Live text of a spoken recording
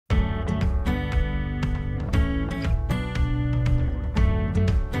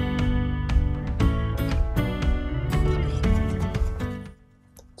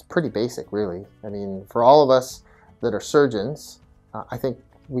pretty basic, really. I mean, for all of us that are surgeons, I think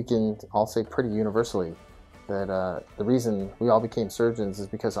we can all say pretty universally that the reason we all became surgeons is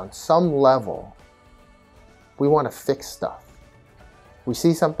because on some level, we want to fix stuff. We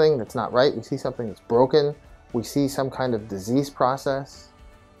see something that's not right, we see something that's broken, we see some kind of disease process,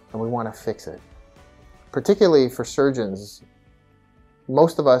 and we want to fix it. Particularly for surgeons,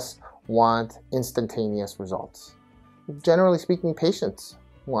 most of us want instantaneous results. Generally speaking, patients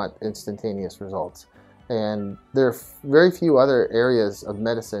want instantaneous results. And there are very few other areas of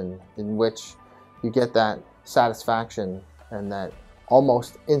medicine in which you get that satisfaction and that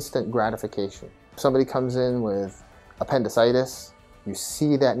almost instant gratification. Somebody comes in with appendicitis, you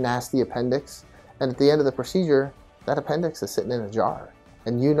see that nasty appendix, and at the end of the procedure, that appendix is sitting in a jar.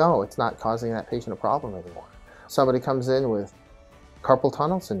 And you know it's not causing that patient a problem anymore. Somebody comes in with carpal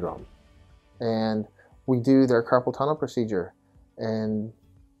tunnel syndrome, and we do their carpal tunnel procedure, and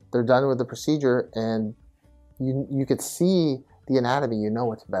they're done with the procedure, and you could see the anatomy, you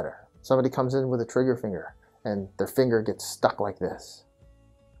know it's better. Somebody comes in with a trigger finger, and their finger gets stuck like this.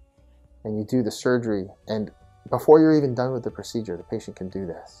 And you do the surgery, and before you're even done with the procedure, the patient can do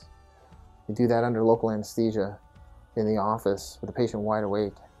this. You do that under local anesthesia in the office with the patient wide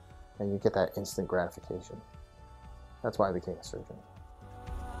awake, and you get that instant gratification. That's why I became a surgeon.